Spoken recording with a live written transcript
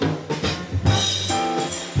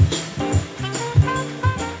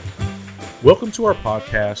Welcome to our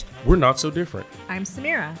podcast, We're Not So Different. I'm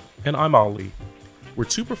Samira. And I'm Ali. We're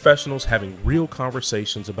two professionals having real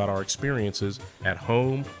conversations about our experiences at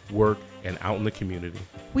home, work, and out in the community.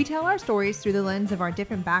 We tell our stories through the lens of our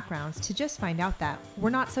different backgrounds to just find out that we're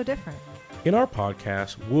not so different. In our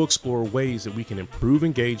podcast, we'll explore ways that we can improve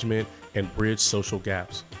engagement and bridge social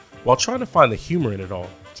gaps while trying to find the humor in it all.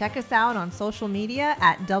 Check us out on social media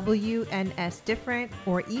at WNS Different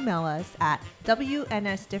or email us at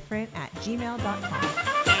wnsdifferent@gmail.com.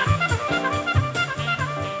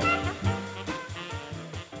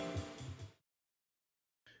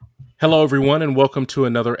 Hello, everyone, and welcome to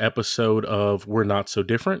another episode of We're Not So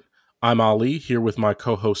Different. I'm Ali, here with my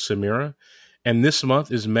co-host Samira, and this month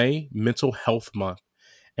is May Mental Health Month.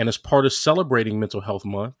 And as part of celebrating Mental Health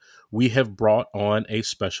Month, we have brought on a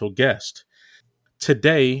special guest.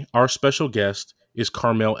 Today, our special guest is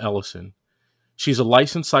Carmel Ellison. She's a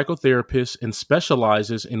licensed psychotherapist and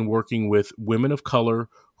specializes in working with women of color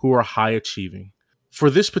who are high achieving.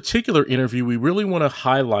 For this particular interview, we really want to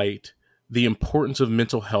highlight the importance of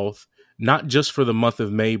mental health, not just for the month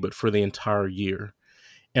of May, but for the entire year.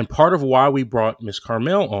 And part of why we brought Ms.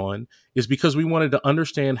 Carmel on is because we wanted to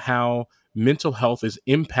understand how mental health is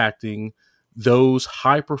impacting those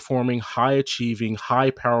high-performing, high-achieving,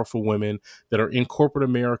 high-powerful women that are in corporate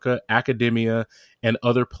America, academia, and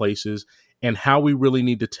other places, and how we really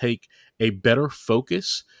need to take a better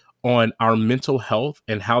focus on our mental health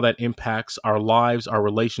and how that impacts our lives, our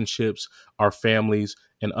relationships, our families,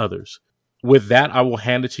 and others. With that, I will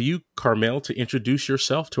hand it to you, Carmel, to introduce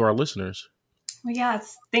yourself to our listeners. Well,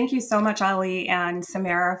 yes. Thank you so much, Ali and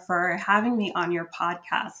Samira, for having me on your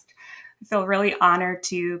podcast. I feel really honored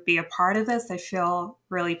to be a part of this. I feel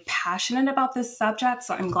really passionate about this subject.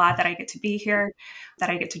 So I'm glad that I get to be here,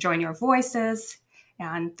 that I get to join your voices,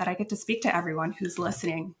 and that I get to speak to everyone who's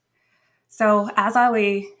listening. So as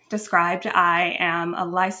Ali described, I am a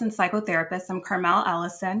licensed psychotherapist. I'm Carmel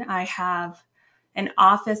Ellison. I have an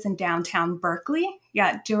office in downtown Berkeley.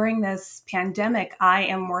 Yet during this pandemic, I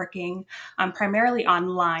am working primarily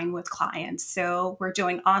online with clients. So we're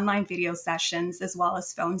doing online video sessions as well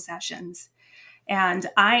as phone sessions. And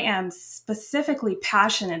I am specifically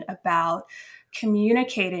passionate about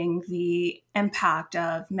communicating the impact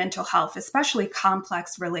of mental health, especially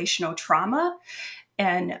complex relational trauma,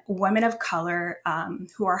 in women of color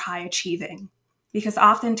who are high achieving. Because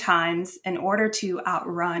oftentimes, in order to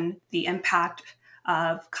outrun the impact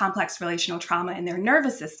of complex relational trauma in their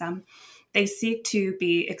nervous system, they seek to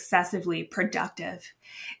be excessively productive.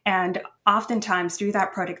 And oftentimes through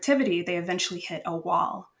that productivity, they eventually hit a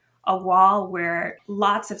wall where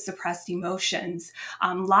lots of suppressed emotions,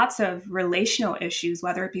 lots of relational issues,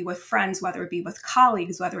 whether it be with friends, whether it be with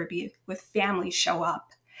colleagues, whether it be with family, show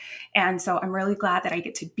up. And so I'm really glad that I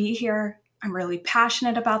get to be here. I'm really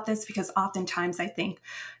passionate about this because oftentimes I think,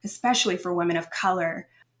 especially for women of color,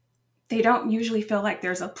 they don't usually feel like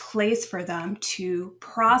there's a place for them to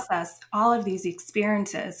process all of these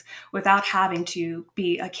experiences without having to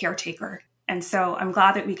be a caretaker. And so I'm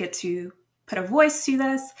glad that we get to put a voice to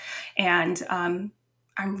this. And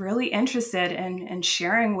I'm really interested in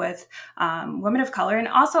sharing with women of color and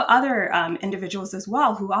also other individuals as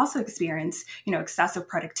well who also experience, excessive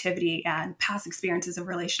productivity and past experiences of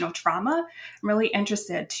relational trauma. I'm really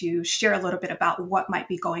interested to share a little bit about what might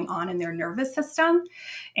be going on in their nervous system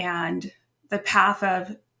and the path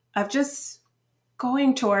of just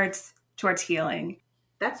going towards healing.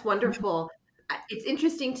 That's wonderful. It's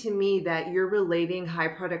interesting to me that you're relating high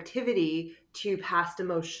productivity to past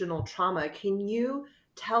emotional trauma. Can you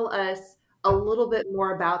tell us a little bit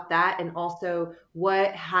more about that, and also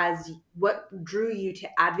what drew you to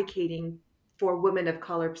advocating for women of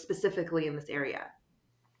color specifically in this area?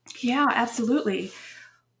 Yeah, absolutely.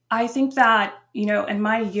 I think that, in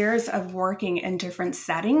my years of working in different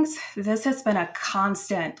settings, this has been a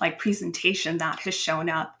constant presentation that has shown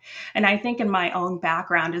up. And I think in my own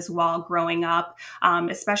background as well, growing up,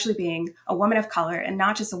 especially being a woman of color, and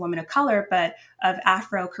not just a woman of color, but of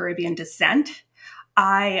Afro-Caribbean descent,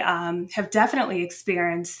 I have definitely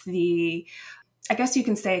experienced I guess you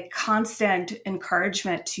can say, constant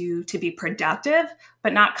encouragement to be productive,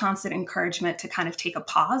 but not constant encouragement to kind of take a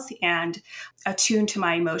pause and attune to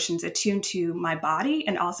my emotions, attune to my body,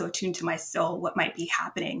 and also attune to my soul, what might be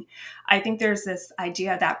happening. I think there's this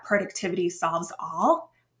idea that productivity solves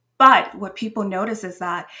all. But what people notice is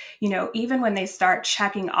that, even when they start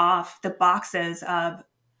checking off the boxes of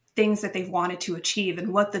things that they've wanted to achieve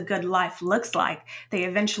and what the good life looks like, they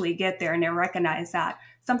eventually get there and they recognize that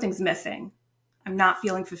something's missing. I'm not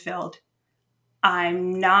feeling fulfilled.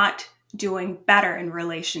 I'm not doing better in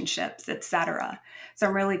relationships, etc. So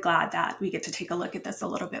I'm really glad that we get to take a look at this a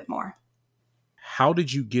little bit more. how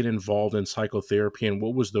did you get involved in psychotherapy, and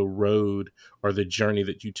what was the road or the journey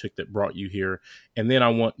that you took that brought you here? And then I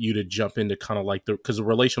want you to jump into kind of like because the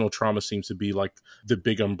relational trauma seems to be like the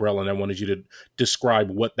big umbrella, and I wanted you to describe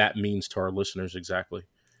what that means to our listeners exactly.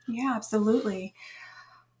 Yeah, absolutely.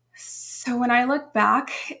 So when I look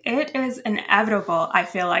back, it is inevitable. I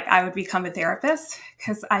feel like I would become a therapist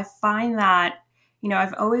because I find that,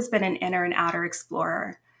 I've always been an inner and outer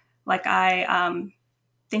explorer. Like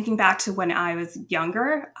thinking back to when I was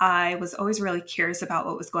younger, I was always really curious about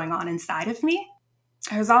what was going on inside of me.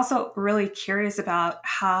 I was also really curious about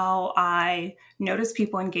how I noticed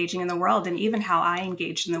people engaging in the world and even how I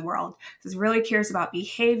engaged in the world. I was really curious about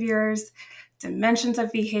behaviors, dimensions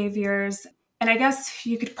of behaviors. And I guess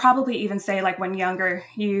you could probably even say, like, when younger,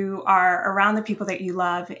 you are around the people that you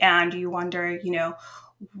love and you wonder,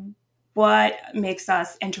 what makes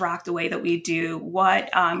us interact the way that we do?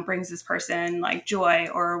 What brings this person like joy,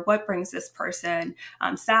 or what brings this person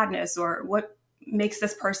sadness, or what makes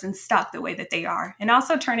this person stuck the way that they are? And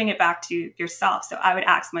also turning it back to yourself. So I would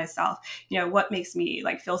ask myself, what makes me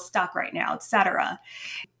like feel stuck right now, etc.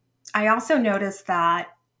 I also noticed that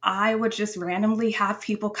I would just randomly have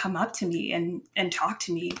people come up to me and talk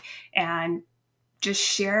to me and just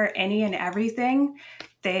share any and everything.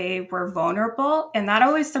 They were vulnerable. And that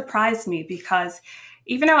always surprised me because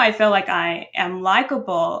even though I feel like I am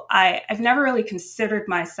likable, I've never really considered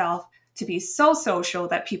myself to be so social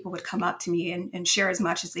that people would come up to me and share as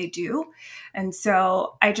much as they do. And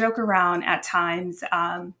so I joke around at times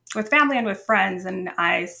with family and with friends, and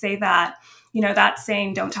I say that, that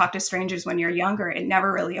saying, don't talk to strangers when you're younger, it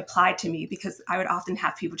never really applied to me because I would often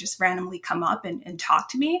have people just randomly come up and talk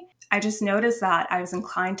to me. I just noticed that I was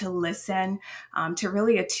inclined to listen, to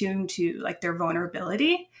really attune to like their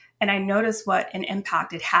vulnerability. And I noticed what an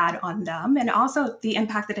impact it had on them, and also the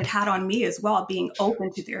impact that it had on me as well, being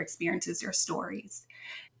open to their experiences, their stories.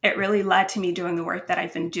 It really led to me doing the work that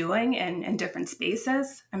I've been doing in different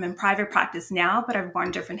spaces. I'm in private practice now, but I've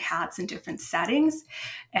worn different hats in different settings.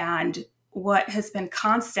 And what has been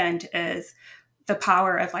constant is the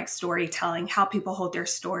power of like storytelling, how people hold their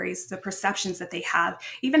stories, the perceptions that they have,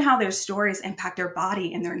 even how their stories impact their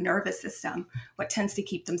body and their nervous system, what tends to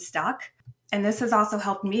keep them stuck. And this has also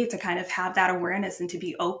helped me to kind of have that awareness and to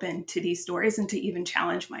be open to these stories and to even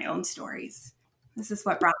challenge my own stories. This is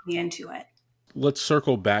what brought me into it. Let's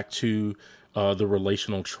circle back to the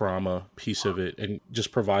relational trauma piece of it, and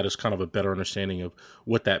just provide us kind of a better understanding of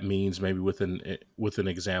what that means, maybe with an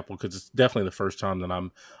example, because it's definitely the first time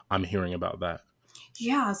that I'm hearing about that.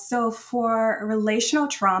 Yeah. So for relational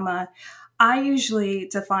trauma, I usually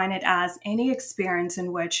define it as any experience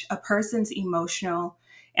in which a person's emotional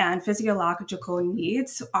and physiological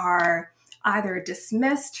needs are either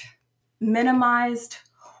dismissed, minimized,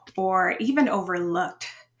 or even overlooked.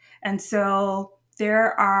 And so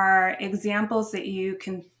there are examples that you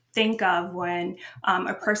can think of when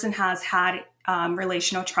a person has had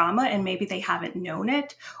relational trauma and maybe they haven't known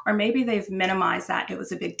it, or maybe they've minimized that it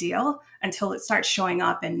was a big deal until it starts showing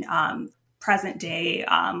up in present day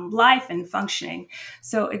life and functioning.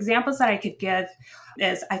 So examples that I could give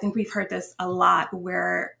is, I think we've heard this a lot,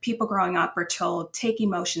 where people growing up were told, take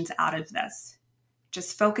emotions out of this.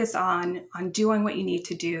 Just focus on doing what you need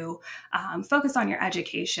to do. Focus on your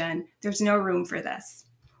education. There's no room for this.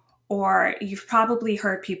 Or you've probably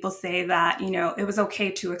heard people say that, it was okay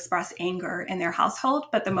to express anger in their household,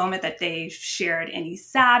 but the moment that they shared any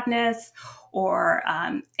sadness or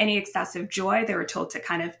any excessive joy, they were told to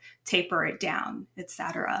kind of taper it down,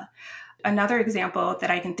 etc. Another example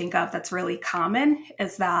that I can think of that's really common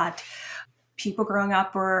is that people growing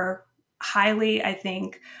up were highly, I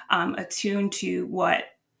think, attuned to what,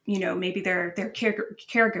 maybe their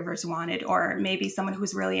caregivers wanted, or maybe someone who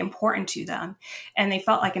was really important to them. And they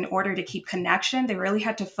felt like in order to keep connection, they really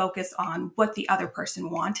had to focus on what the other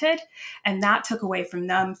person wanted. And that took away from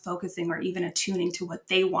them focusing or even attuning to what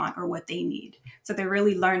they want or what they need. So they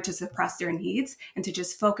really learned to suppress their needs and to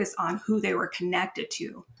just focus on who they were connected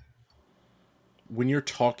to. When you're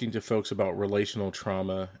talking to folks about relational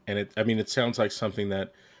trauma, and it sounds like something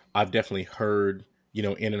that I've definitely heard, in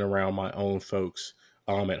and around my own folks,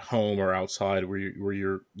 at home or outside, where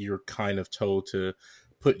you're kind of told to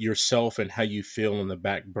put yourself and how you feel in the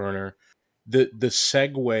back burner. The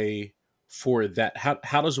segue for that,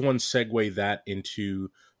 how does one segue that into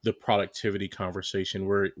the productivity conversation,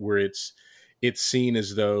 where it's seen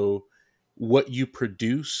as though what you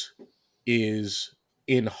produce is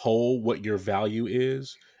in whole what your value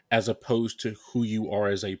is, as opposed to who you are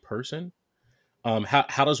as a person?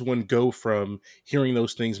 How does one go from hearing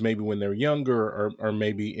those things maybe when they're younger, or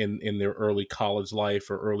maybe in their early college life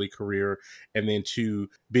or early career, and then to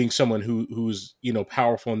being someone who's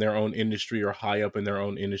powerful in their own industry or high up in their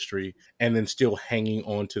own industry, and then still hanging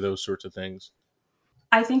on to those sorts of things?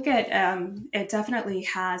 I think it definitely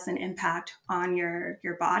has an impact on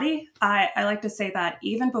your body. I like to say that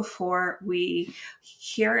even before we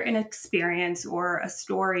hear an experience or a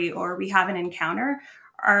story or we have an encounter,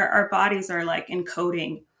 our bodies are like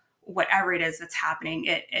encoding whatever it is that's happening.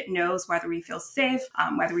 It knows whether we feel safe,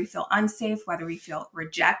 whether we feel unsafe, whether we feel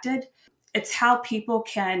rejected. It's how people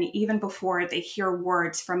can, even before they hear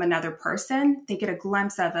words from another person, they get a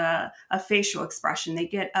glimpse of a facial expression. They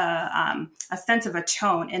get a sense of a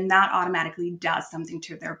tone, and that automatically does something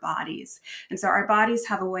to their bodies. And so our bodies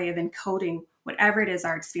have a way of encoding whatever it is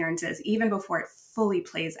our experience is, even before it fully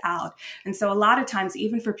plays out. And so a lot of times,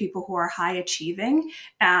 even for people who are high achieving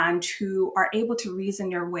and who are able to reason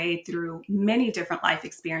their way through many different life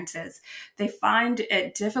experiences, they find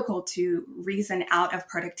it difficult to reason out of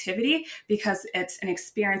productivity because it's an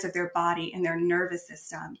experience of their body and their nervous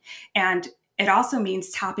system. And it also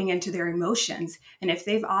means tapping into their emotions. And if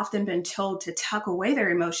they've often been told to tuck away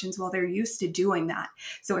their emotions, well, they're used to doing that.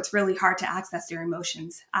 So it's really hard to access their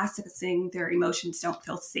emotions. Accessing their emotions don't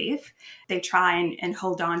feel safe. They try and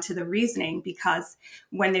hold on to the reasoning, because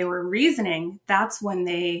when they were reasoning, that's when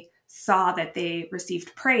they saw that they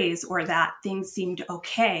received praise, or that things seemed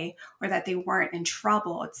okay, or that they weren't in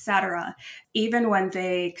trouble, etc. Even when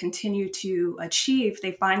they continue to achieve,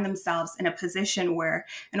 they find themselves in a position where,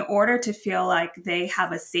 in order to feel like they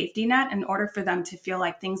have a safety net, in order for them to feel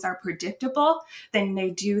like things are predictable, then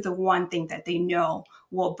they do the one thing that they know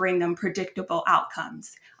will bring them predictable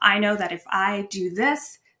outcomes. I know that if I do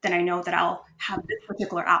this, then I know that I'll have this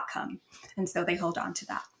particular outcome. And so they hold on to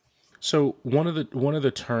that. So one of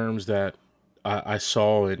the terms that I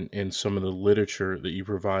saw in some of the literature that you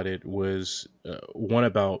provided was one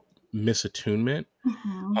about misattunement.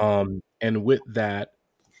 Mm-hmm. And with that,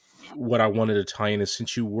 what I wanted to tie in is,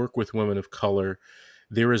 since you work with women of color,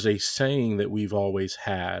 there is a saying that we've always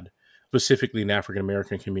had, specifically in the African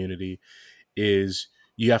American community, is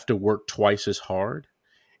you have to work twice as hard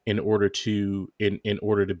in order to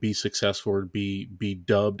be successful, or be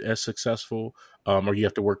dubbed as successful, or you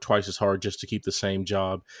have to work twice as hard just to keep the same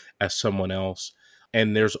job as someone else.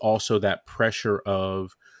 And there's also that pressure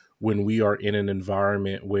of, when we are in an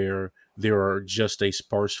environment where there are just a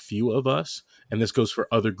sparse few of us, and this goes for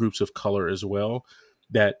other groups of color as well,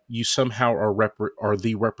 that you somehow are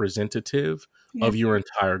the representative Yeah. of your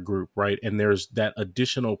entire group, right? And there's that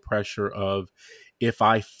additional pressure of, if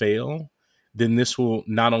I fail, then this will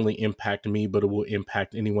not only impact me, but it will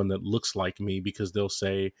impact anyone that looks like me, because they'll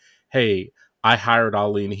say, hey, I hired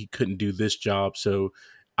Ali and he couldn't do this job, so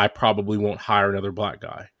I probably won't hire another black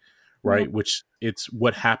guy, Yeah. right? Which, it's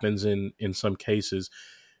what happens in some cases.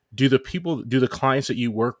 Do the clients that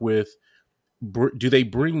you work with, do they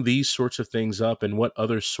bring these sorts of things up, and what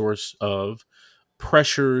other source of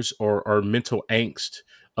pressures or mental angst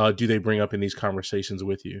do they bring up in these conversations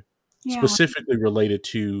with you, Yeah. specifically related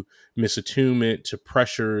to misattunement, to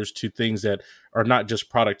pressures, to things that are not just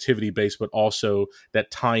productivity based, but also that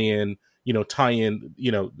tie in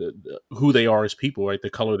who they are as people, right? The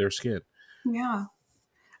color of their skin. Yeah.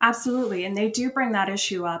 Absolutely. And they do bring that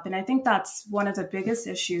issue up. And I think that's one of the biggest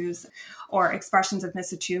issues or expressions of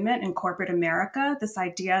misattunement in corporate America. This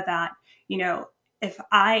idea that, if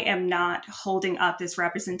I am not holding up this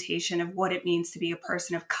representation of what it means to be a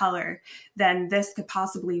person of color, then this could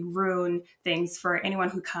possibly ruin things for anyone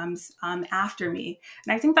who comes after me.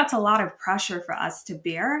 And I think that's a lot of pressure for us to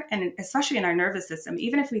bear, and especially in our nervous system.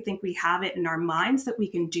 Even if we think we have it in our minds that we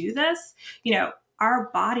can do this,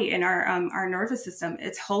 our body and our nervous system,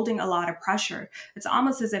 it's holding a lot of pressure. It's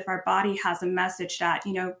almost as if our body has a message that,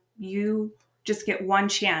 you just get one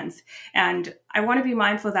chance. And I want to be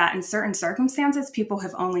mindful that in certain circumstances, people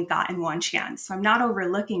have only gotten one chance. So I'm not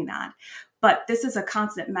overlooking that. But this is a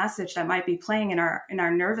constant message that might be playing in our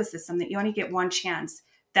nervous system, that you only get one chance,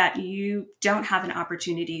 that you don't have an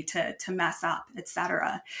opportunity to mess up,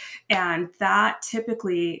 etc. And that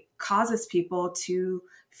typically causes people to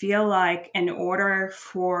feel like, in order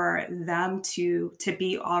for them to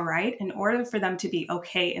be all right, in order for them to be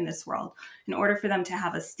okay in this world, in order for them to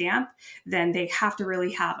have a stamp, then they have to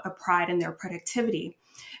really have a pride in their productivity.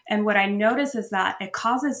 And what I notice is that it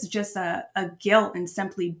causes just a guilt in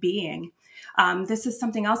simply being. This is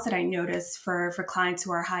something else that I notice for clients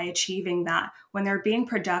who are high achieving, that when they're being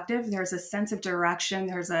productive, there's a sense of direction,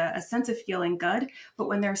 there's a sense of feeling good. But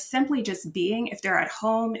when they're simply just being, if they're at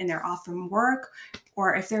home and they're off from work,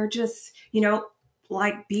 or if they're just,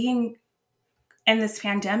 like being in this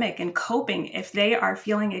pandemic and coping, if they are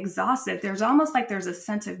feeling exhausted, there's almost like there's a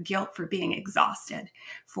sense of guilt for being exhausted,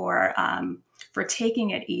 for taking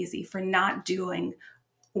it easy, for not doing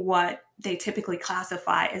what they typically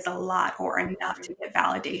classify as a lot or enough to get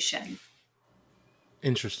validation.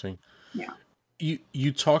 Interesting. Yeah.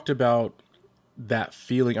 You talked about that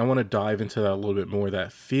feeling. I want to dive into that a little bit more.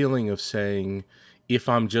 That feeling of saying, if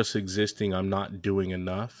I'm just existing, I'm not doing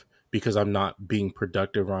enough because I'm not being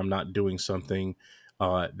productive or I'm not doing something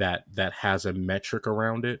that has a metric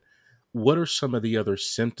around it. What are some of the other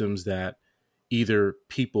symptoms that either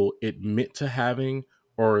people admit to having,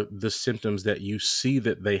 or the symptoms that you see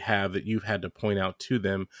that they have that you've had to point out to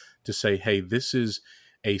them to say, hey, this is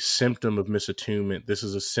a symptom of misattunement. This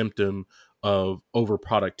is a symptom of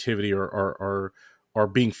overproductivity or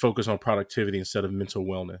being focused on productivity instead of mental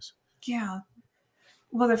wellness? Yeah.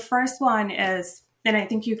 Well, the first one is, and I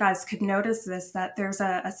think you guys could notice this, that there's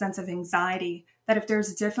a sense of anxiety, that if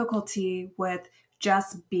there's difficulty with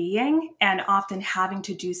just being and often having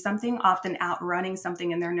to do something, often outrunning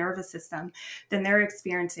something in their nervous system, then they're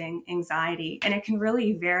experiencing anxiety. And it can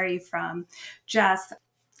really vary from just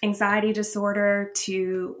anxiety disorder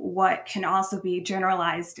to what can also be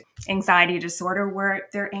generalized anxiety disorder, where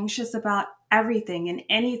they're anxious about everything and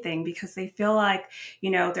anything because they feel like,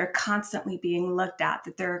 they're constantly being looked at,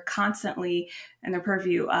 that they're constantly in the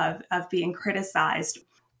purview of being criticized,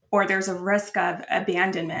 or there's a risk of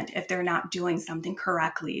abandonment if they're not doing something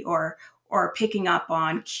correctly, or picking up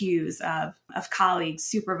on cues of colleagues,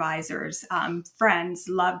 supervisors, friends,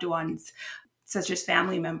 loved ones, such as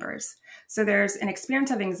family members. So there's an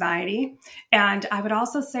experience of anxiety. And I would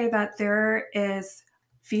also say that there is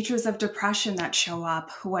features of depression that show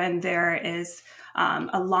up when there is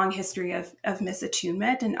a long history of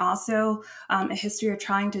misattunement, and also a history of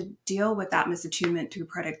trying to deal with that misattunement through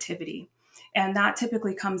productivity. And that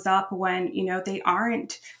typically comes up when, they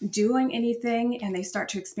aren't doing anything and they start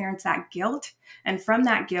to experience that guilt. And from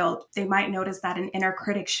that guilt, they might notice that an inner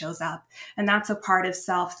critic shows up. And that's a part of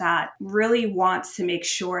self that really wants to make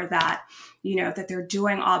sure that, that they're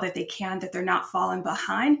doing all that they can, that they're not falling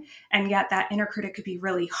behind. And yet that inner critic could be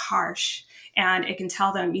really harsh. And it can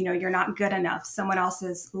tell them, you're not good enough. Someone else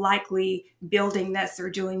is likely building this or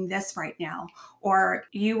doing this right now. Or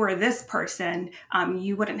you were this person,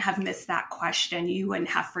 you wouldn't have missed that question. You wouldn't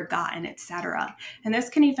have forgotten, etc. And this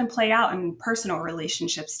can even play out in personal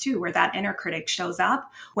relationships too, where that inner critic shows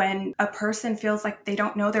up when a person feels like they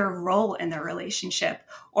don't know their role in their relationship,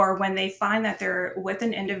 or when they find that they're with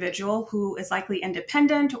an individual who is likely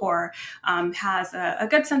independent or has a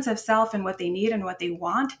good sense of self and what they need and what they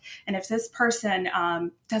want. And if this person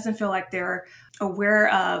doesn't feel like they're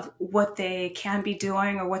aware of what they can be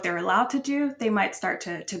doing or what they're allowed to do, they might start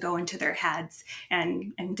to go into their heads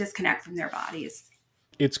and disconnect from their bodies.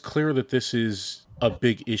 It's clear that this is a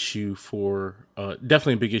big issue for,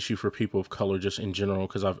 definitely a big issue for people of color just in general,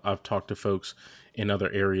 because I've talked to folks in other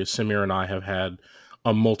areas. Samir and I have had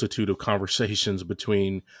a multitude of conversations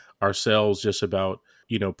between ourselves just about,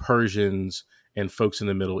 Persians and folks in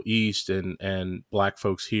the Middle East and Black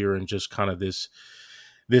folks here, and just kind of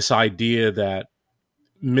this idea that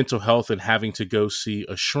mental health and having to go see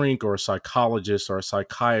a shrink or a psychologist or a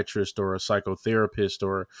psychiatrist or a psychotherapist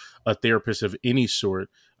or a therapist of any sort,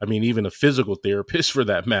 I mean, even a physical therapist for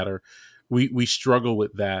that matter, we struggle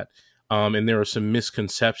with that. And there are some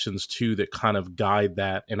misconceptions too that kind of guide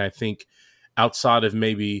that. And I think outside of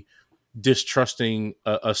maybe distrusting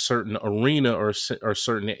a certain arena or a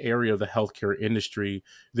certain area of the healthcare industry,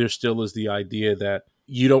 there still is the idea that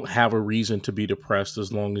you don't have a reason to be depressed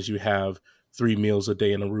as long as you have 3 meals a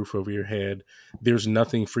day and a roof over your head. There's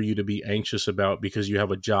nothing for you to be anxious about because you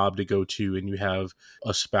have a job to go to and you have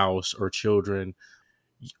a spouse or children.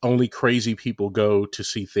 Only crazy people go to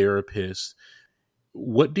see therapists.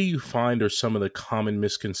 What do you find are some of the common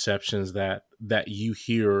misconceptions that you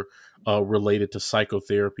hear related to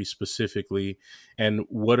psychotherapy specifically, and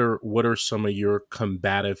what are some of your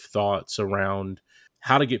combative thoughts around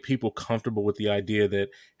how to get people comfortable with the idea that,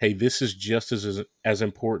 hey, this is just as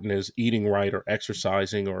important as eating right or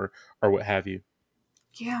exercising or what have you?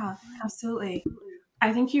 Yeah, absolutely.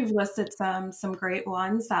 I think you've listed some great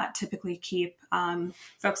ones that typically keep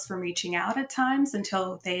folks from reaching out at times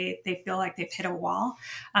until they feel like they've hit a wall.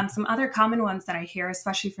 Some other common ones that I hear,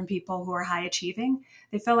 especially from people who are high achieving,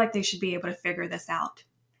 they feel like they should be able to figure this out.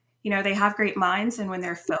 They have great minds, and when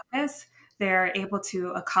they're focused, they're able to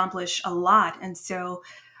accomplish a lot. And so,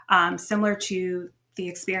 similar to the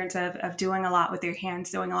experience of doing a lot with their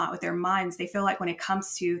hands, doing a lot with their minds, they feel like when it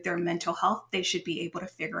comes to their mental health, they should be able to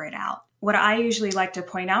figure it out. What I usually like to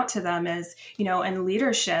point out to them is, in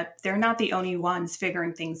leadership, they're not the only ones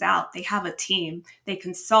figuring things out. They have a team, they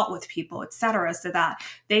consult with people, et cetera, so that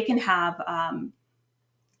they can have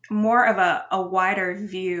more of a wider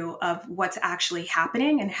view of what's actually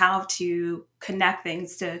happening and how to connect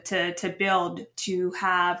things to build, to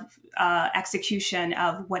have execution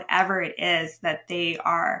of whatever it is that they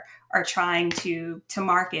are trying to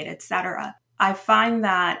market, etc. I find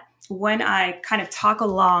that when I kind of talk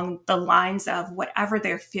along the lines of whatever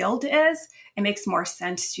their field is, it makes more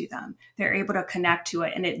sense to them. They're able to connect to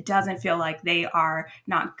it, and it doesn't feel like they are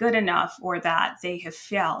not good enough or that they have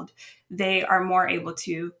failed. They are more able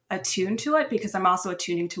to attune to it because I'm also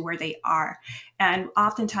attuning to where they are. And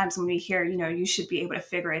oftentimes when we hear, you should be able to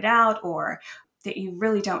figure it out, or that you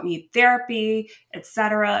really don't need therapy,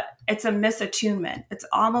 etc., it's a misattunement. It's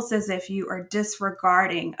almost as if you are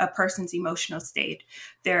disregarding a person's emotional state,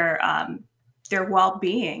 their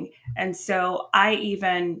well-being. And so I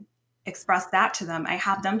even express that to them. I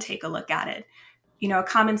have them take a look at it. A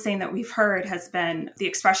common saying that we've heard has been the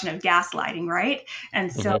expression of gaslighting, right?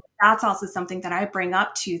 And so that's also something that I bring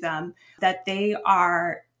up to them, that they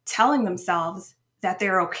are telling themselves that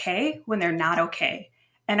they're okay when they're not okay.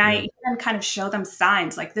 And I even kind of show them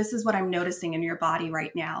signs like, this is what I'm noticing in your body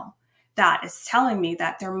right now that is telling me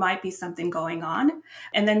that there might be something going on.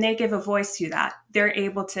 And then they give a voice to that. They're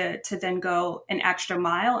able to then go an extra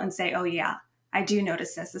mile and say, oh yeah, I do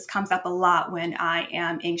notice this. This comes up a lot when I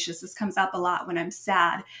am anxious. This comes up a lot when I'm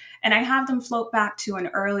sad. And I have them float back to an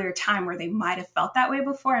earlier time where they might have felt that way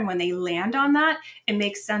before. And when they land on that, it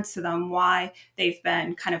makes sense to them why they've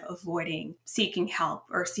been kind of avoiding seeking help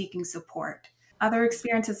or seeking support. Other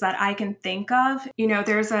experiences that I can think of,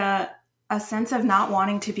 there's a sense of not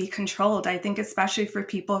wanting to be controlled. I think especially for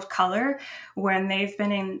people of color, when they've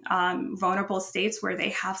been in vulnerable states where they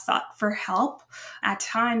have sought for help, at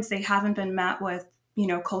times they haven't been met with,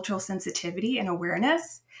 cultural sensitivity and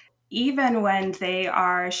awareness. Even when they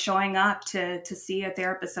are showing up to see a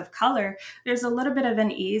therapist of color, there's a little bit of an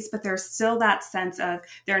ease, but there's still that sense of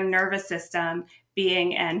their nervous system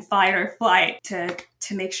being in fight or flight to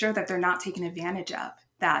make sure that they're not taken advantage of,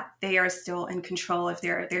 that they are still in control of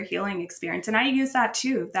their healing experience. And I use that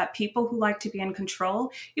too, that people who like to be in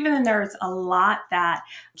control, even though there's a lot that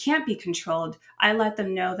can't be controlled, I let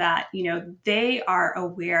them know that, they are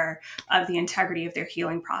aware of the integrity of their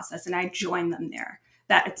healing process. And I join them there,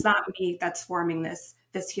 that it's not me that's forming this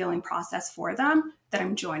healing process for them, that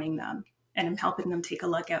I'm joining them and I'm helping them take a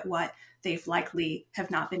look at what they've likely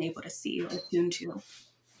have not been able to see or attune to.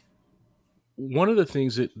 One of the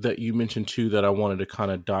things that you mentioned too that I wanted to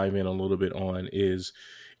kind of dive in a little bit on is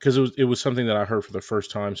because it was something that I heard for the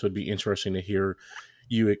first time, so it'd be interesting to hear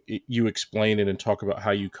you explain it and talk about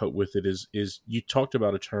how you cope with it. Is you talked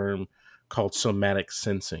about a term called somatic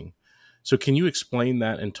sensing. So can you explain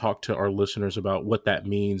that and talk to our listeners about what that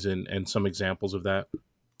means and some examples of that?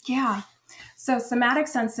 Yeah. So somatic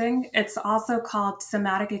sensing, it's also called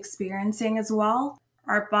somatic experiencing as well.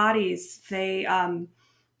 Our bodies, they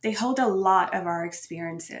hold a lot of our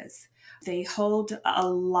experiences. They hold a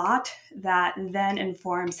lot that then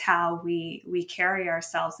informs how we carry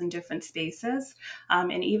ourselves in different spaces,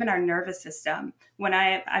 and even our nervous system. When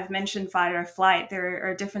I've mentioned fight or flight, there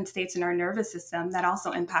are different states in our nervous system that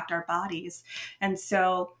also impact our bodies. And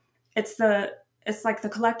so it's like the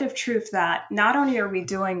collective truth that not only are we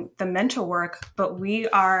doing the mental work, but we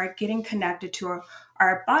are getting connected to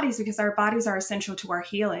our bodies, because our bodies are essential to our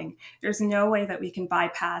healing. There's no way that we can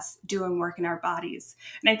bypass doing work in our bodies.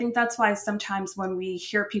 And I think that's why sometimes when we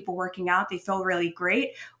hear people working out, they feel really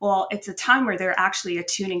great. Well, it's a time where they're actually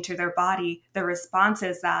attuning to their body, the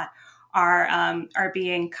responses that are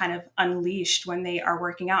being kind of unleashed when they are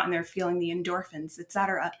working out and they're feeling the endorphins, et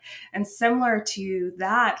cetera. And similar to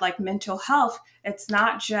that, like mental health, it's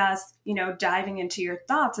not just, diving into your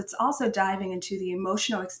thoughts. It's also diving into the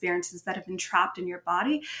emotional experiences that have been trapped in your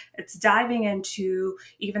body. It's diving into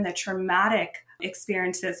even the traumatic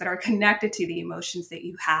experiences that are connected to the emotions that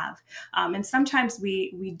you have. And sometimes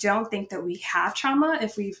we don't think that we have trauma.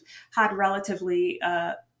 If we've had relatively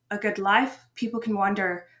a good life, people can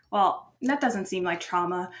wonder, well, that doesn't seem like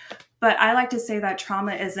trauma. But I like to say that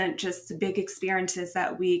trauma isn't just the big experiences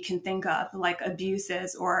that we can think of, like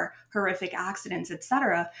abuses or horrific accidents,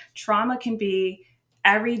 etc. Trauma can be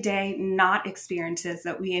everyday not experiences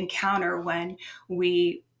that we encounter when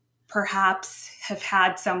we perhaps have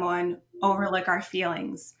had someone overlook our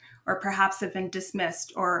feelings, or perhaps have been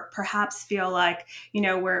dismissed, or perhaps feel like,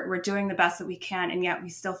 we're doing the best that we can, and yet we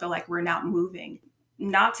still feel like we're not moving.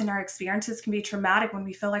 knots in our experiences can be traumatic when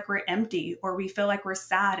we feel like we're empty, or we feel like we're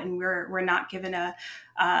sad and we're not given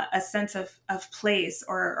a sense of place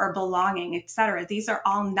or belonging, etc. These are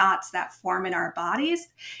all knots that form in our bodies.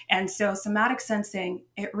 And so somatic sensing,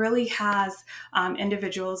 it really has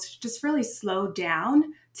individuals just really slow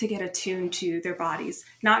down to get attuned to their bodies,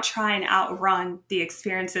 not try and outrun the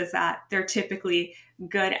experiences that they're typically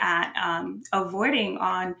good at avoiding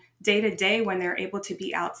on day to day when they're able to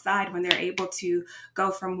be outside, when they're able to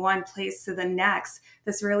go from one place to the next.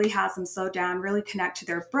 This really has them slow down, really connect to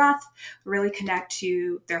their breath, really connect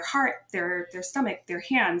to their heart, their stomach, their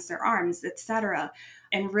hands, their arms, etc.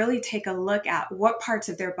 And really take a look at what parts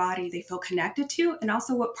of their body they feel connected to, and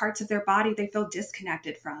also what parts of their body they feel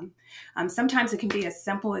disconnected from. Sometimes it can be as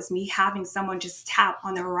simple as me having someone just tap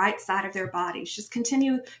on the right side of their body, just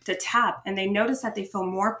continue to tap, and they notice that they feel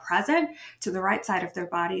more present to the right side of their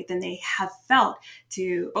body than they have felt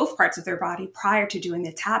to both parts of their body prior to doing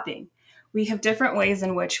the tapping. We have different ways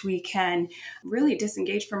in which we can really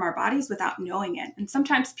disengage from our bodies without knowing it. And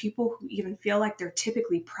sometimes people who even feel like they're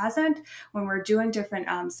typically present when we're doing different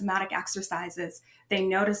somatic exercises, they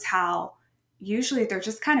notice how usually they're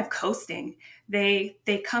just kind of coasting. They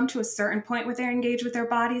come to a certain point where they engage with their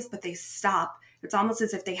bodies, but they stop. It's almost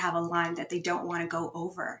as if they have a line that they don't want to go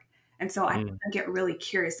over. And so I get really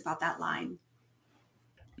curious about that line.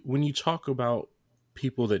 When you talk about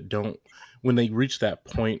people that don't, when they reach that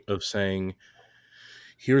point of saying,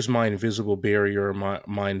 here's my invisible barrier,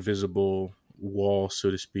 my invisible wall, so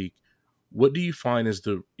to speak, what do you find is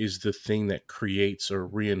the thing that creates or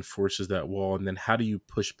reinforces that wall? And then how do you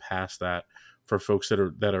push past that for folks that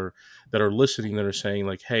are listening, that are saying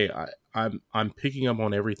like, hey, I'm picking up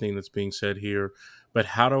on everything that's being said here, but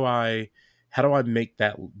how do I make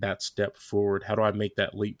that step forward? How do I make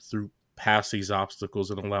that leap through past these obstacles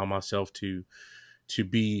and allow myself to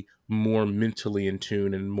be more mentally in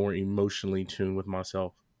tune and more emotionally in tune with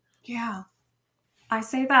myself? Yeah. I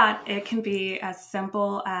say that it can be as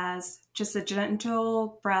simple as just a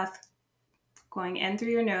gentle breath going in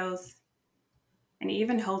through your nose and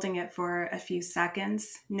even holding it for a few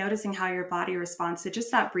seconds, noticing how your body responds to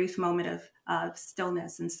just that brief moment of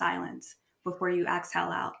stillness and silence before you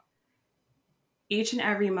exhale out. Each and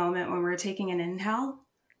every moment when we're taking an inhale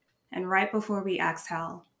and right before we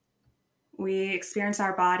exhale, we experience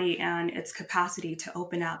our body and its capacity to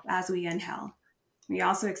open up as we inhale. We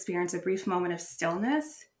also experience a brief moment of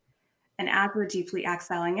stillness. And as we're deeply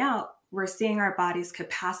exhaling out, we're seeing our body's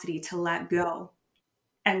capacity to let go.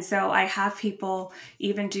 And so I have people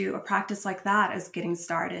even do a practice like that as getting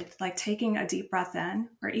started, like taking a deep breath in,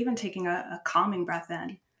 or even taking a calming breath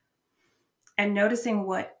in, and noticing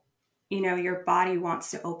what, your body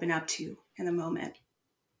wants to open up to in the moment.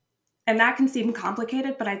 And that can seem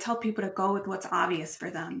complicated, but I tell people to go with what's obvious for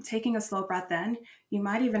them. Taking a slow breath in, you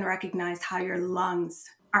might even recognize how your lungs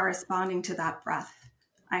are responding to that breath.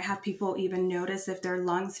 I have people even notice if their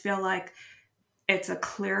lungs feel like it's a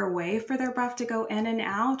clear way for their breath to go in and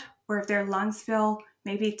out, or if their lungs feel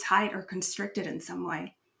maybe tight or constricted in some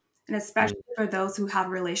way. And especially for those who have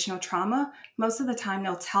relational trauma, most of the time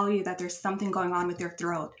they'll tell you that there's something going on with their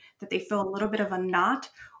throat, that they feel a little bit of a knot,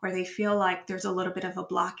 or they feel like there's a little bit of a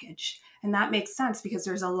blockage. And that makes sense because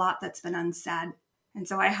there's a lot that's been unsaid. And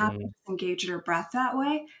so I have to engage their breath that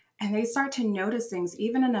way. And they start to notice things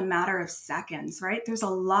even in a matter of seconds, right? There's a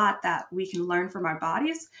lot that we can learn from our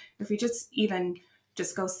bodies if we just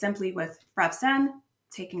go simply with breaths in,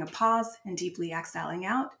 taking a pause and deeply exhaling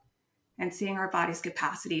out, and seeing our body's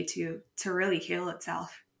capacity to really heal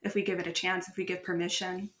itself if we give it a chance, if we give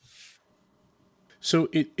permission. So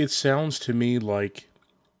it sounds to me like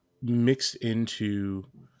mixed into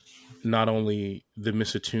not only the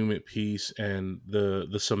misattunement piece and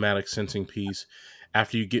the somatic sensing piece,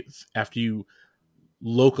 after you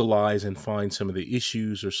localize and find some of the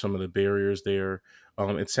issues or some of the barriers there,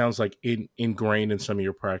 it sounds like ingrained in some of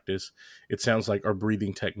your practice. It sounds like our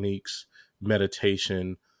breathing techniques,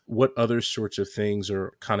 meditation. What other sorts of things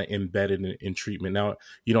are kind of embedded in treatment? Now,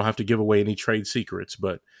 you don't have to give away any trade secrets,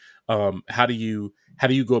 but how do you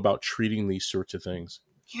go about treating these sorts of things?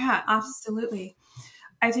 Yeah, absolutely.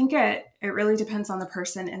 I think it really depends on the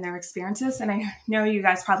person and their experiences. And I know you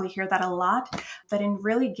guys probably hear that a lot, but in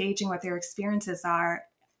really gauging what their experiences are,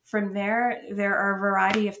 from there are a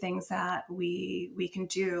variety of things that we can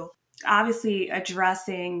do. Obviously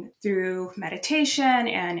addressing through meditation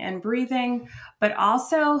and breathing, but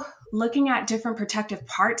also looking at different protective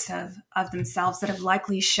parts of themselves that have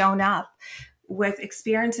likely shown up with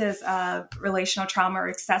experiences of relational trauma or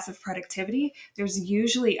excessive productivity, there's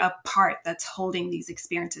usually a part that's holding these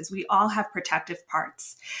experiences. We all have protective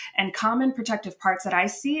parts, and common protective parts that I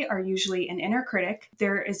see are usually an inner critic.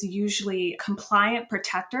 There is usually a compliant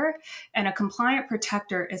protector, and a compliant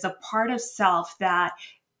protector is a part of self that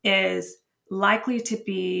is likely to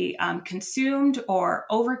be consumed or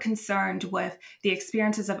over concerned with the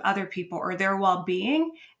experiences of other people or their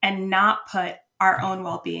well-being, and not put our own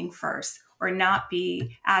well-being first, or not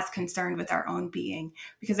be as concerned with our own being,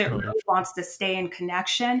 because it really wants to stay in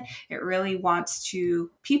connection. It really wants to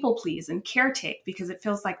people please and caretake, because it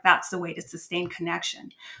feels like that's the way to sustain connection.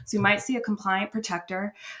 So you might see a compliant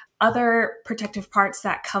protector. Other protective parts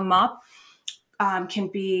that come up can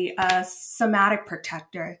be a somatic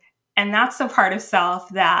protector. And that's the part of self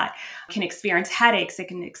that can experience headaches. It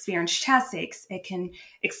can experience chest aches. It can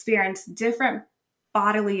experience different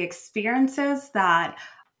bodily experiences that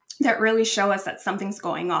really show us that something's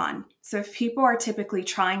going on. So if people are typically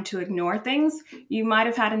trying to ignore things, you might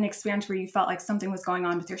have had an experience where you felt like something was going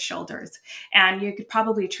on with your shoulders. And you could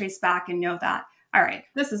probably trace back and know that, all right,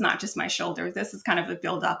 this is not just my shoulder. This is kind of a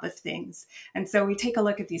buildup of things. And so we take a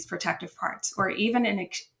look at these protective parts, or even an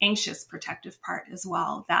anxious protective part as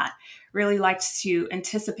well, that really likes to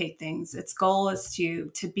anticipate things. Its goal is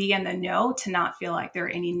to be in the know, to not feel like there are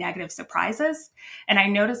any negative surprises. And I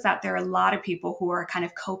noticed that there are a lot of people who are kind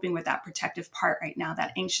of coping with that protective part right now,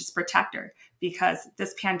 that anxious protector, because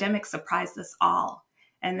this pandemic surprised us all.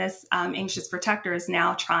 And this anxious protector is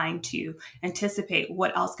now trying to anticipate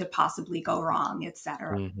what else could possibly go wrong, et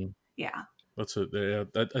cetera. Mm-hmm. Yeah.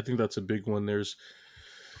 I think that's a big one. There's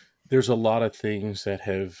a lot of things that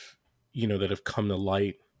have come to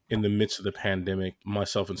light in the midst of the pandemic.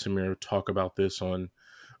 Myself and Samira talk about this on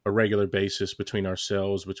a regular basis between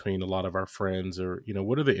ourselves, between a lot of our friends, or,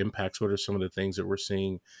 what are the impacts? What are some of the things that we're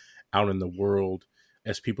seeing out in the world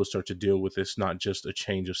as people start to deal with this, not just a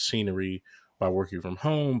change of scenery by working from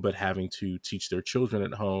home, but having to teach their children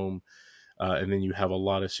at home. And then you have a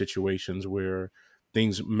lot of situations where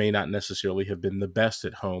things may not necessarily have been the best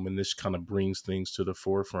at home. And this kind of brings things to the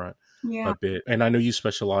forefront a bit. And I know you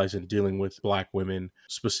specialize in dealing with Black women,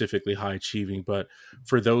 specifically high achieving, but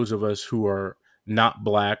for those of us who are not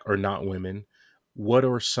Black or not women, what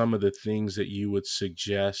are some of the things that you would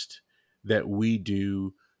suggest that we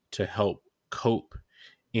do to help cope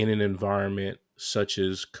in an environment such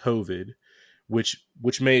as COVID,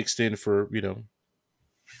 which may extend for,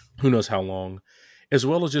 who knows how long, as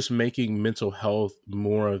well as just making mental health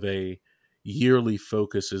more of a yearly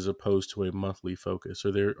focus as opposed to a monthly focus?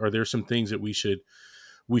 Are there some things that we should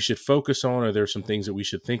focus on? Are there some things that we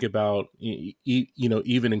should think about,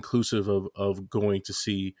 even inclusive of going to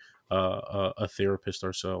see a therapist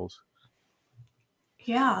ourselves?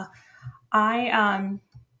 Yeah. I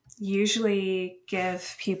usually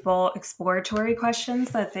give people exploratory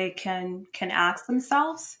questions that they can ask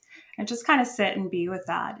themselves, and just kind of sit and be with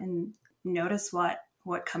that and notice what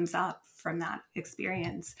comes up from that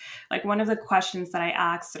experience. Like, one of the questions that I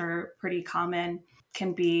ask that are pretty common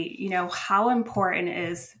can be, how important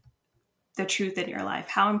is the truth in your life?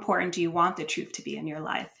 How important do you want the truth to be in your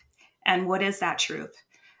life? And what is that truth?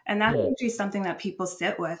 And that's usually something that people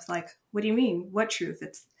sit with. Like, what do you mean? What truth?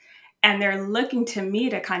 And they're looking to me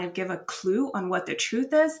to kind of give a clue on what the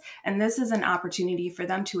truth is. And this is an opportunity for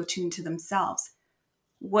them to attune to themselves.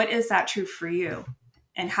 What is that truth for you?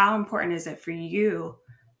 And how important is it for you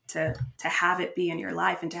to have it be in your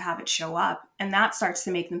life and to have it show up? And that starts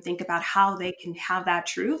to make them think about how they can have that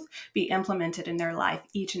truth be implemented in their life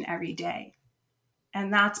each and every day.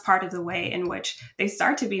 And that's part of the way in which they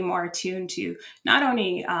start to be more attuned to not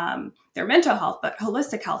only their mental health, but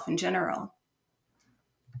holistic health in general.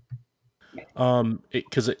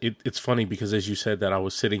 It's funny because as you said that, I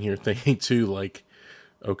was sitting here thinking too, like,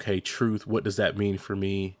 okay, truth, what does that mean for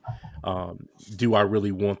me? Do I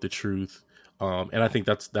really want the truth? And I think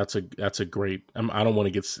that's a great, I don't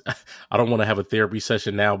want to have a therapy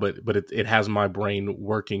session now, but it has my brain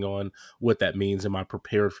working on what that means. Am I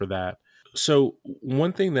prepared for that? So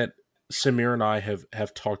one thing that Samir and I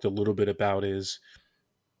have talked a little bit about is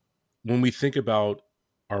when we think about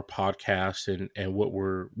our podcast and what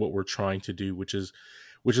we're trying to do, which is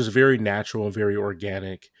very natural and very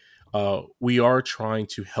organic. We are trying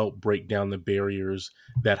to help break down the barriers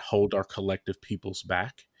that hold our collective peoples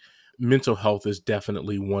back. Mental health is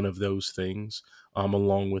definitely one of those things,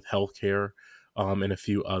 along with healthcare, and a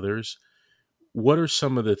few others. What are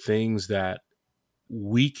some of the things that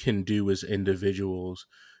we can do as individuals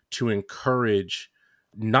to encourage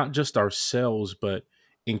not just ourselves, but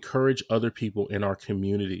encourage other people in our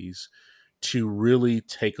communities to really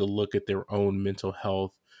take a look at their own mental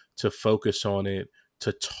health to focus on it,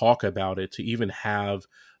 to talk about it, to even have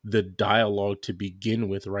the dialogue to begin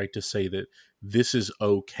with, right? To say that this is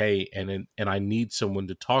okay, and I need someone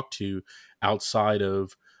to talk to outside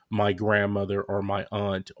of my grandmother or my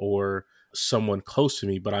aunt or someone close to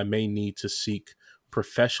me, but I may need to seek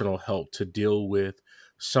professional help to deal with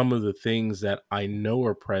some of the things that I know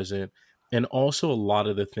are present, and also a lot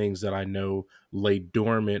of the things that I know lay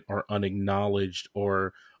dormant or unacknowledged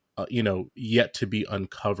or yet to be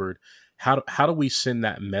uncovered. How do we send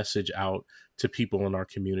that message out to people in our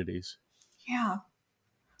communities? Yeah.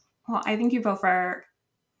 Well, I think you both are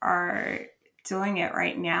doing it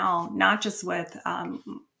right now, not just with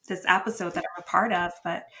this episode that I'm a part of,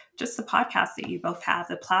 but just the podcast that you both have,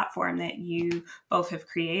 the platform that you both have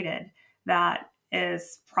created that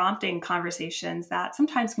is prompting conversations that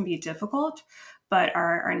sometimes can be difficult, but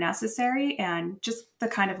are necessary, and just the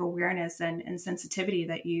kind of awareness and sensitivity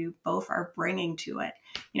that you both are bringing to it.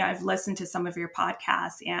 I've listened to some of your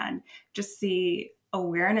podcasts and just the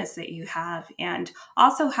awareness that you have, and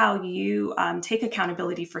also how you take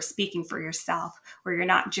accountability for speaking for yourself, where you're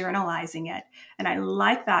not journalizing it. And I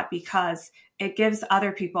like that because it gives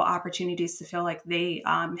other people opportunities to feel like they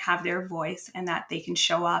have their voice and that they can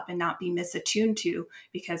show up and not be misattuned to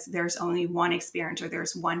because there's only one experience or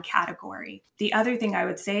there's one category. The other thing I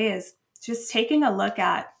would say is just taking a look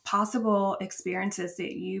at possible experiences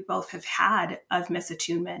that you both have had of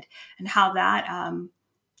misattunement and how that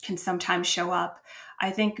can sometimes show up.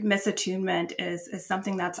 I think misattunement is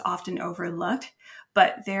something that's often overlooked,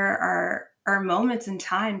 but there are moments and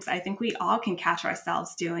times I think we all can catch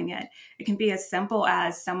ourselves doing it. It can be as simple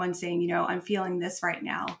as someone saying, I'm feeling this right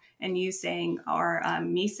now, and you saying, or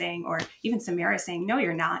me saying, or even Samira saying, no,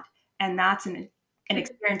 you're not. And that's an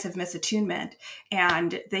experience of misattunement,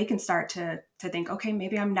 and they can start to think, okay,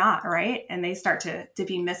 maybe I'm not, right? And they start to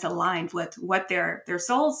be misaligned with what their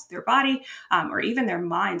souls, their body, or even their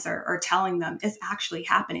minds are telling them is actually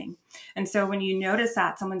happening. And so when you notice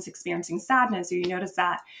that someone's experiencing sadness, or you notice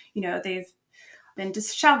that they've been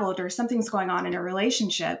disheveled or something's going on in a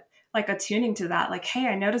relationship, like attuning to that, like, hey,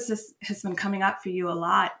 I noticed this has been coming up for you a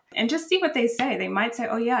lot, and just see what they say. They might say,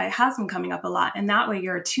 oh yeah, it has been coming up a lot. And that way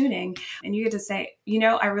you're attuning, and you get to say,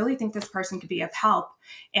 I really think this person could be of help.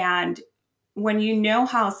 And when you know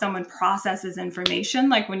how someone processes information,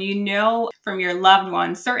 like when you know from your loved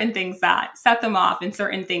ones certain things that set them off and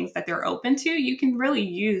certain things that they're open to, you can really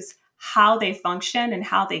use how they function and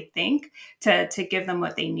how they think to give them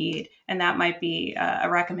what they need. And that might be a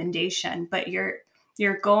recommendation, but you're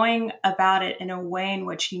going about it in a way in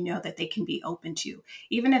which that they can be open to,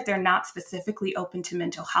 even if they're not specifically open to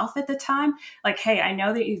mental health at the time. Like, hey, I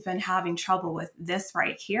know that you've been having trouble with this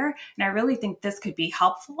right here, and I really think this could be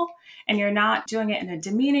helpful. And you're not doing it in a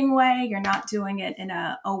demeaning way. You're not doing it in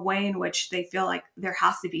a way in which they feel like there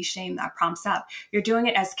has to be shame that prompts up. You're doing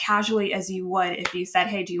it as casually as you would if you said,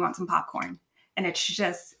 hey, do you want some popcorn? And it's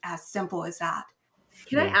just as simple as that.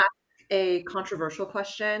 Can I ask a controversial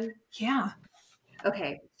question? Yeah.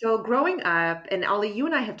 Okay, so growing up, and Ali, you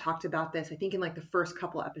and I have talked about this, I think in like the first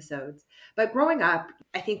couple episodes, but growing up,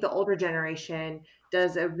 I think the older generation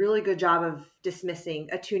does a really good job of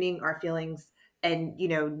attuning our feelings and,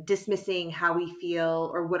 dismissing how we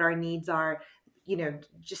feel or what our needs are.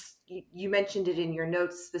 Just, you mentioned it in your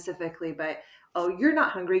notes specifically, but, oh, you're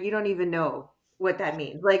not hungry. You don't even know what that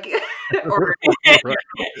means. Like, or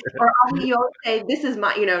you'll say, this is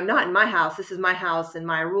my, not in my house, this is my house and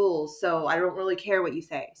my rules, so I don't really care what you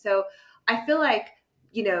say. So I feel like,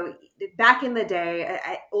 back in the day,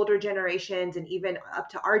 older generations and even up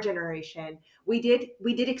to our generation, we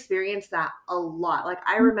did experience that a lot. Like,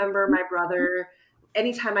 I remember my brother,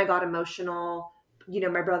 anytime I got emotional,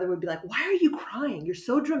 my brother would be like, why are you crying? You're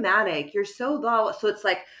so dramatic. You're so blah. So it's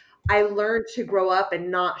like, I learned to grow up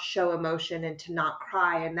and not show emotion and to not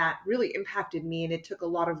cry. And that really impacted me. And it took a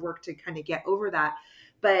lot of work to kind of get over that.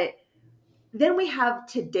 But then we have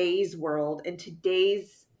today's world and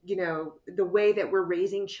today's, the way that we're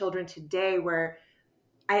raising children today, where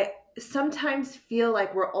I sometimes feel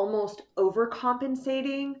like we're almost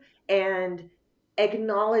overcompensating and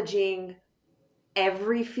acknowledging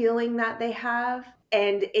every feeling that they have.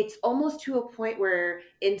 And it's almost to a point where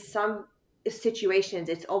in some situations,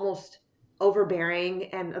 it's almost overbearing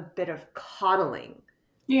and a bit of coddling.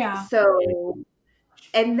 Yeah. So,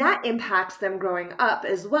 and that impacts them growing up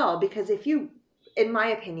as well, because if you, in my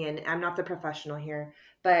opinion, I'm not the professional here,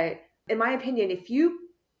 but in my opinion, if you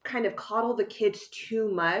kind of coddle the kids too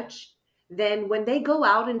much, then when they go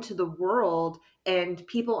out into the world and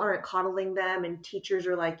people aren't coddling them and teachers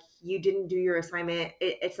are like, you didn't do your assignment,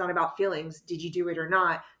 it's not about feelings, did you do it or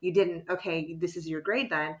not? You didn't, okay, this is your grade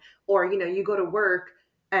then. Or you go to work,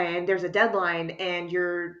 and there's a deadline and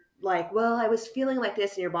you're like, well, I was feeling like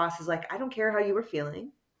this. And your boss is like, I don't care how you were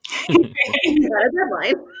feeling. You got a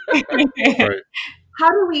deadline. Right. How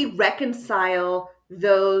do we reconcile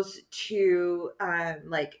those two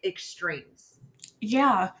like extremes?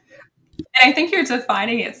 Yeah. And I think you're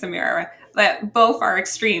defining it, Samira, that both are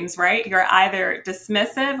extremes, right? You're either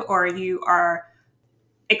dismissive or you are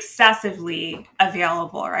excessively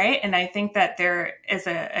available, right? And I think that there is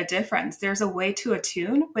a difference. There's a way to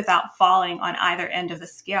attune without falling on either end of the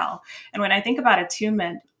scale. And when I think about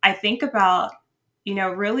attunement, I think about,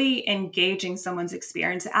 really engaging someone's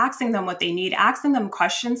experience, asking them what they need, asking them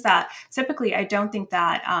questions that typically I don't think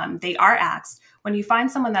that they are asked. When you find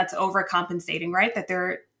someone that's overcompensating, right, that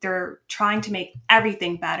they're trying to make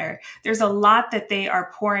everything better, there's a lot that they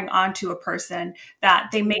are pouring onto a person that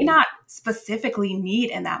they may not specifically need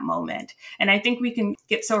in that moment. And I think we can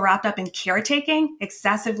get so wrapped up in caretaking,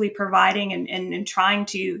 excessively providing and trying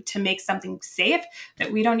to make something safe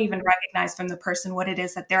that we don't even recognize from the person what it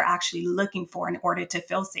is that they're actually looking for in order to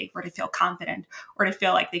feel safe or to feel confident or to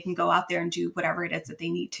feel like they can go out there and do whatever it is that they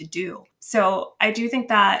need to do. So I do think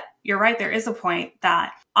that you're right. There is a point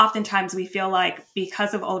that oftentimes we feel like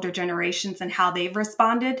because of older generations and how they've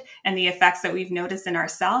responded and the effects that we've noticed in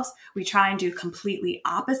ourselves, we try and do completely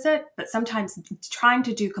opposite. But sometimes trying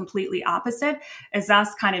to do completely opposite is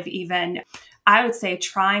us kind of even, I would say,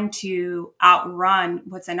 trying to outrun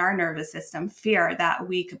what's in our nervous system, fear that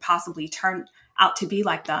we could possibly turn out to be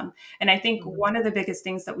like them. And I think one of the biggest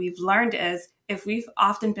things that we've learned is if we've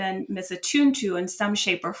often been misattuned to in some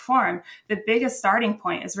shape or form, the biggest starting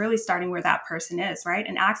point is really starting where that person is, right?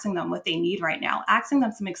 And asking them what they need right now, asking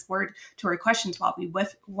them some exploratory questions while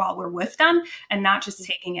we're with them, and not just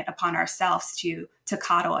taking it upon ourselves to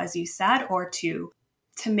coddle, as you said, or to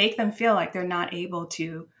make them feel like they're not able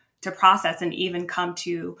to process and even come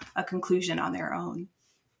to a conclusion on their own.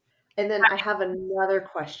 And then I have another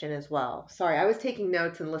question as well. Sorry, I was taking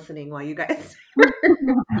notes and listening while you guys were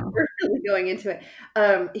really going into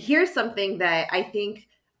it. Here's something that I think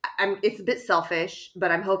it's a bit selfish, but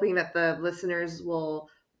I'm hoping that the listeners will,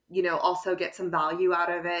 also get some value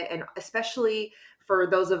out of it. And especially for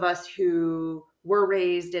those of us who were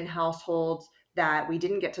raised in households that we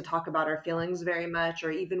didn't get to talk about our feelings very much,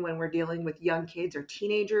 or even when we're dealing with young kids or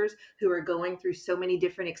teenagers who are going through so many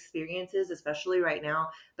different experiences, especially right now,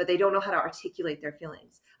 but they don't know how to articulate their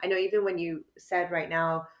feelings. I know even when you said right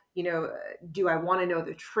now, do I want to know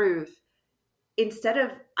the truth? Instead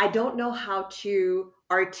of, I don't know how to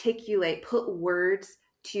articulate, put words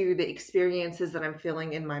to the experiences that I'm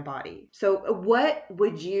feeling in my body. So what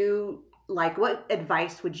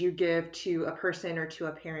advice would you give to a person or to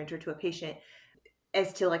a parent or to a patient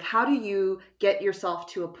as to how do you get yourself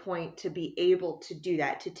to a point to be able to do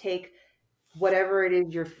that, to take whatever it is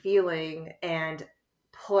you're feeling and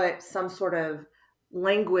put some sort of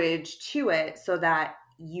language to it so that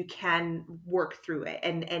you can work through it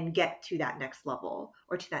and get to that next level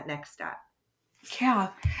or to that next step?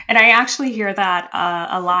 Yeah. And I actually hear that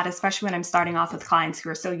a lot, especially when I'm starting off with clients who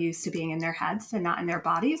are so used to being in their heads and not in their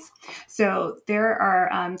bodies. So there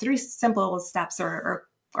are 3 simple steps or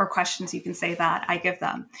questions you can say that I give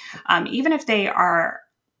them. Even if they are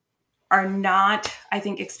not, I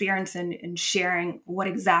think, experienced in sharing what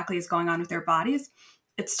exactly is going on with their bodies,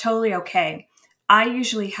 it's totally okay. I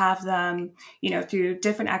usually have them, through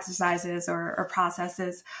different exercises or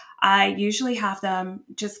processes, I usually have them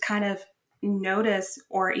just kind of notice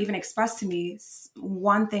or even express to me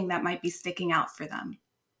one thing that might be sticking out for them.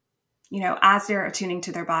 As they're attuning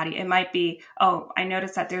to their body, it might be, oh, I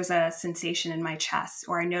noticed that there's a sensation in my chest,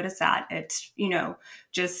 or I noticed that it's,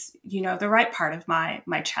 just, the right part of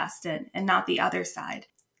my chest and not the other side.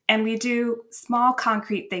 And we do small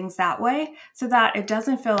concrete things that way so that it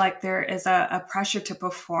doesn't feel like there is a pressure to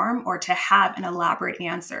perform or to have an elaborate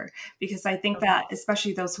answer. Because I think that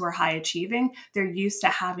especially those who are high achieving, they're used to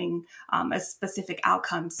having a specific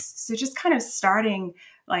outcomes. So just kind of starting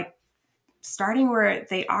where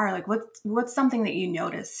they are, what's something that you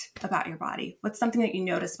notice about your body? What's something that you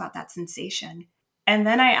notice about that sensation? And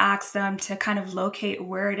then I ask them to kind of locate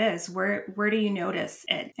where it is. Where do you notice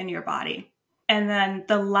it in your body? And then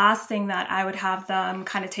the last thing that I would have them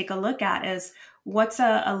kind of take a look at is what's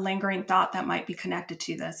a lingering thought that might be connected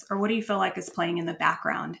to this? Or what do you feel like is playing in the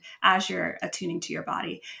background as you're attuning to your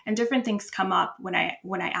body? And different things come up when I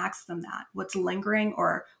ask them that. What's lingering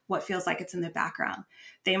or what feels like it's in the background?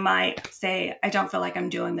 They might say, I don't feel like I'm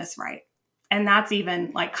doing this right. And that's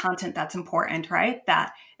even content that's important, right?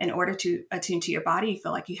 That in order to attune to your body, you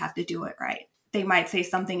feel like you have to do it right. they might say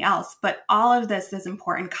something else. But all of this is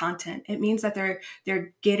important content. It means that they're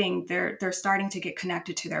starting to get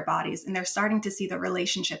connected to their bodies, and they're starting to see the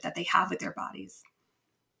relationship that they have with their bodies.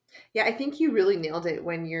 Yeah, I think you really nailed it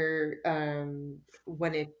when you're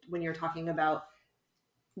when you're talking about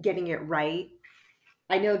getting it right.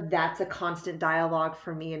 I know that's a constant dialogue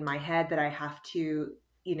for me in my head that I have to,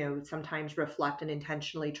 sometimes reflect and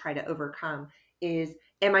intentionally try to overcome is,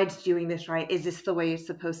 am I doing this right? Is this the way it's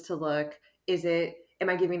supposed to look? Am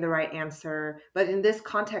I giving the right answer? But in this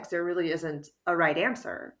context, there really isn't a right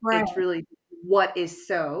answer. Right. It's really what is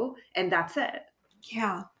so, and that's it.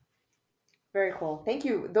 Yeah. Very cool. Thank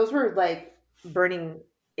you. Those were like burning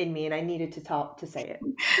in me, and I needed to say it.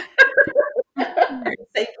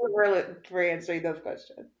 Thank you for answering those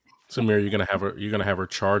questions. Samira, you're gonna have her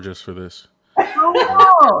charge us for this. Oh,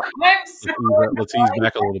 no. Let's ease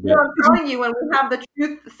back a little bit. I'm telling you, when we have the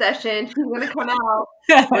truth session, she's going to come out.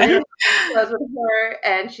 We're going to with her,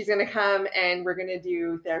 and she's going to come, and we're going to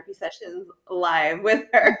do therapy sessions live with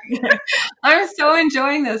her. I'm so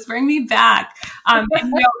enjoying this. Bring me back.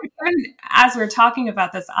 Even as we're talking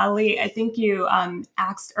about this, Ali, I think you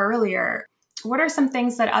asked earlier, what are some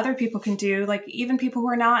things that other people can do, like even people who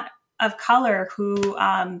are not of color, who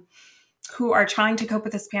are trying to cope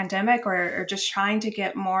with this pandemic or just trying to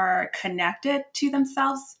get more connected to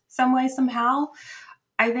themselves some way, somehow.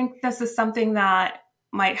 I think this is something that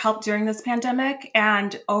might help during this pandemic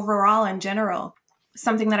and overall in general.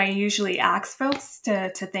 Something that I usually ask folks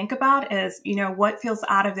to think about is, what feels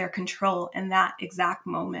out of their control in that exact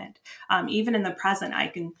moment. Even in the present, I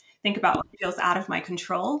can think about what feels out of my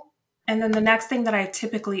control. And then the next thing that I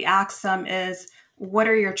typically ask them is, what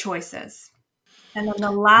are your choices? And then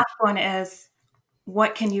the last one is,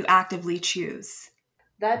 what can you actively choose?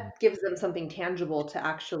 That gives them something tangible to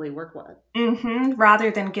actually work with. Mm-hmm.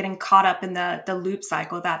 Rather than getting caught up in the loop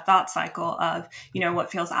cycle, that thought cycle of,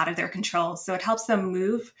 what feels out of their control. So it helps them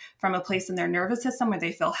move from a place in their nervous system where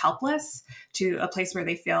they feel helpless to a place where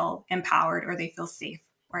they feel empowered or they feel safe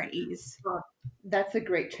or at ease. Oh, that's a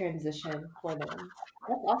great transition for them.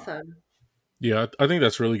 That's awesome. Yeah, I think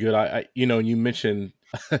that's really good. You mentioned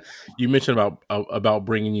about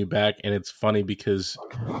bringing you back, and it's funny because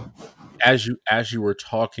as you were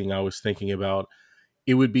talking, I was thinking about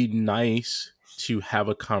it would be nice to have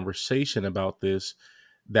a conversation about this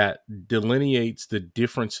that delineates the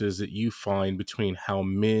differences that you find between how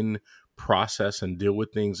men process and deal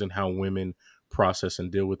with things and how women process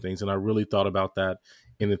and deal with things. And I really thought about that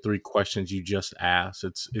in the 3 questions you just asked.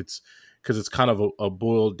 It's because it's kind of a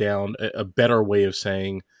boiled down, a better way of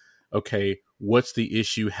saying, okay, what's the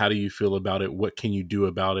issue? How do you feel about it? What can you do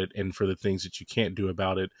about it? And for the things that you can't do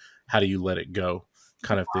about it, how do you let it go?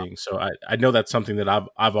 Kind of thing. So I know that's something that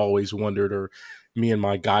I've always wondered, or me and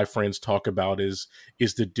my guy friends talk about is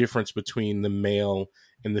the difference between the male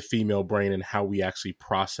and the female brain and how we actually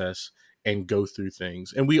process and go through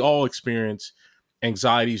things. And we all experience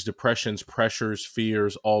anxieties, depressions, pressures,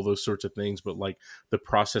 fears, all those sorts of things. But like the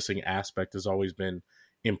processing aspect has always been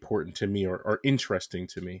important to me or interesting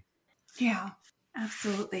to me. Yeah,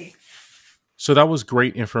 absolutely. So that was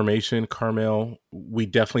great information, Carmel. We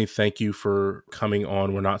definitely thank you for coming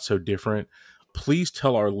on We're Not So Different. Please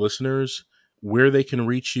tell our listeners where they can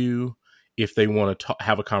reach you if they want to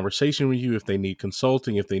have a conversation with you, if they need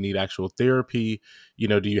consulting, if they need actual therapy.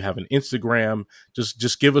 Do you have an Instagram?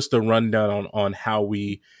 Just give us the rundown on how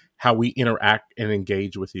we interact and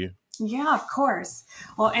engage with you. Yeah, of course.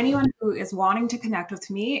 Well, anyone who is wanting to connect with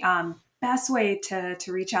me, best way to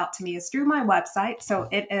reach out to me is through my website. So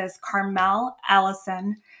it is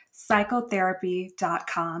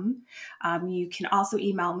CarmelEllisonPsychotherapy.com. You can also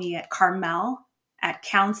email me at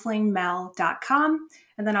carmel@counselingmel.com.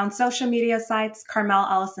 And then on social media sites, Carmel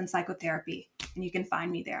Ellison Psychotherapy. And you can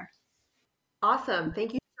find me there. Awesome.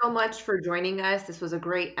 Thank you so much for joining us. This was a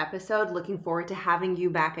great episode. Looking forward to having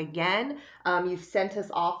you back again. You've sent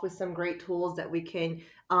us off with some great tools that we can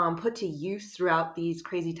put to use throughout these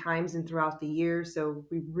crazy times and throughout the year. So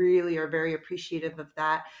we really are very appreciative of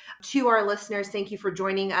that. To our listeners, thank you for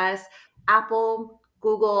joining us. Apple,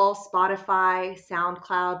 Google, Spotify,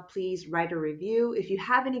 SoundCloud, please write a review. If you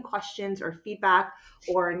have any questions or feedback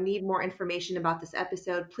or need more information about this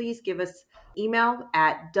episode, please give us email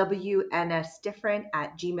at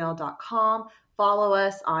wnsdifferent@gmail.com. Follow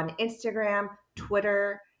us on Instagram,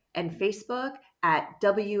 Twitter, and Facebook at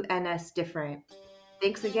WNSDifferent.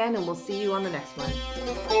 Thanks again, and we'll see you on the next one.